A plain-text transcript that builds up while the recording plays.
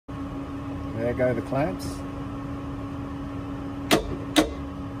There go the clamps.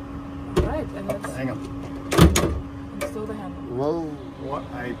 Right, and let's Hang on. install the handle. Whoa, what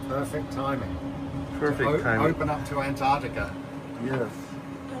a perfect timing. Perfect timing. Open up to Antarctica. Yes.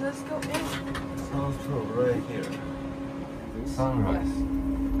 And let's go in. South Pole right here. Sunrise.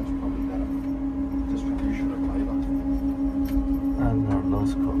 That's probably better. Distribution of labour. And our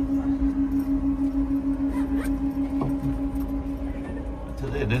nose cone.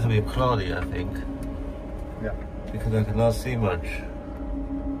 Today a little bit cloudy, I think. Yeah. Because I cannot see much.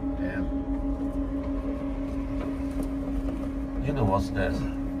 Damn. You know what's that?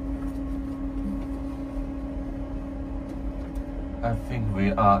 I think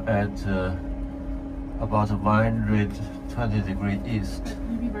we are at about 120 degrees east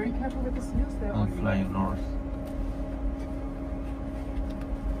You be very careful with the seals there. and flying north.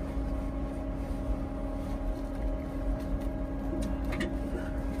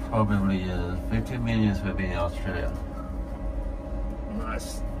 Probably 15 minutes we'll be in Australia.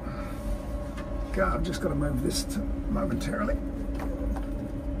 Nice. God, I've just got to move this momentarily.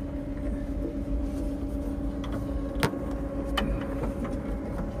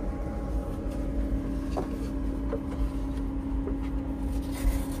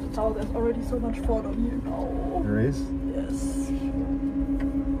 Oh, there's already so much fog on here. No. There is? Yes.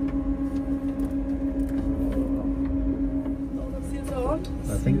 Oh, the seals are on.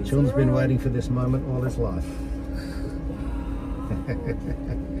 I think John's been waiting for this moment all his life.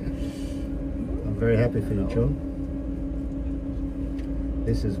 I'm very happy for you, John.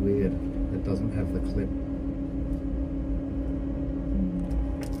 This is weird. It doesn't have the clip.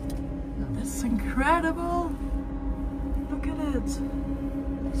 That's incredible. Look at it.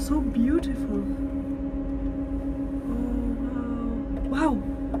 So beautiful. Oh, wow. Wow.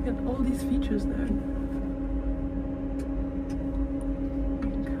 Look at all these features there.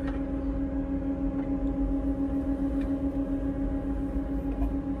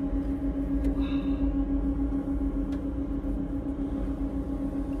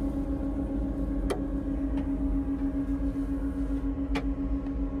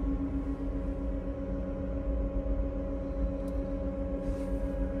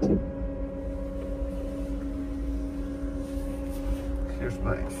 Here's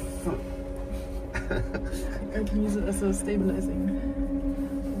my foot. I can use it as a stabilizing.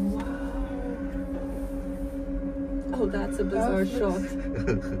 Wow. Oh, that's a bizarre shot.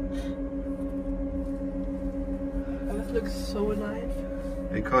 Earth looks so alive.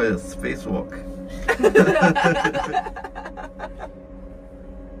 We call it a spacewalk.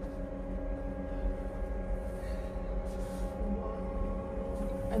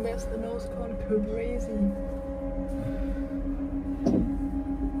 And there's the nose cone, crazy.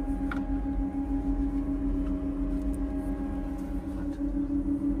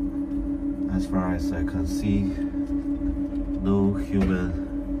 As far as I can see, no human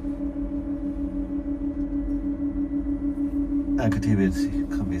activity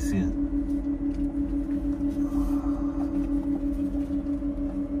can be seen.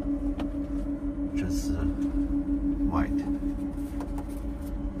 Just white.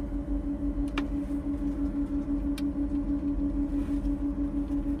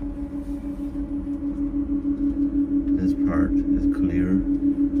 This part is clear.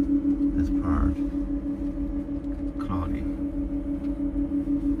 This part cloudy.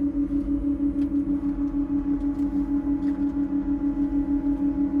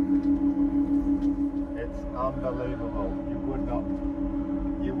 It's unbelievable.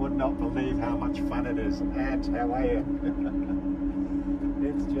 You would not believe how much fun it is. And how are you?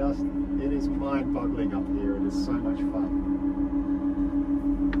 It is mind-boggling up here. It is so much fun.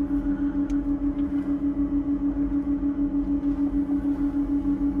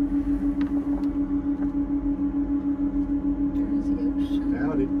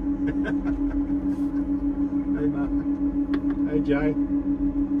 Howdy. Hey Mark. Hey Jay.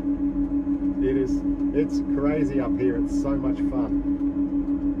 It's crazy up here. It's so much fun.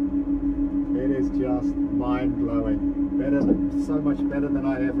 It is just mind-blowing. So much better than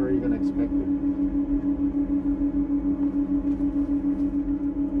I ever even expected.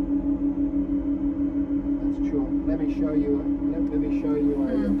 That's true. Let me show you a shot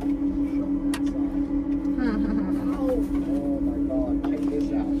outside. Oh my God, check this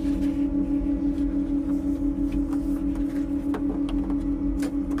out.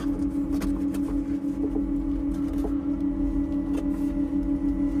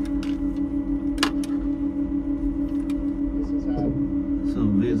 So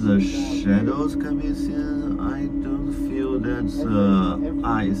with the shadows can be seen, I don't feel that's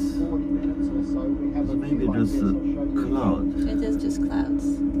ice. 40 minutes or so, we have a Maybe view like just this. a I'll show you. cloud. It is just clouds.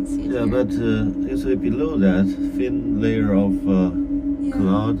 You can see Yeah, but you say below that thin layer of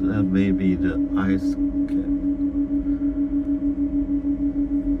cloud, maybe the ice cap.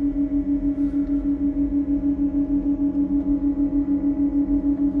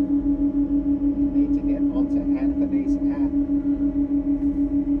 Need to get onto Anthony's app.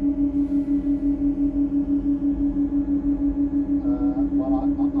 Well,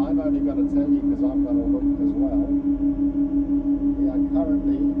 I'm only going to tell you because I'm going to look as well. We are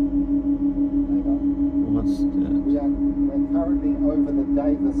currently, hang on. What's that? We're currently over the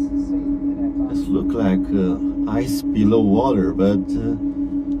Davis Sea in Antarctica. This look like ice below water, but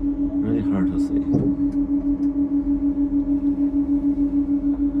really hard to see.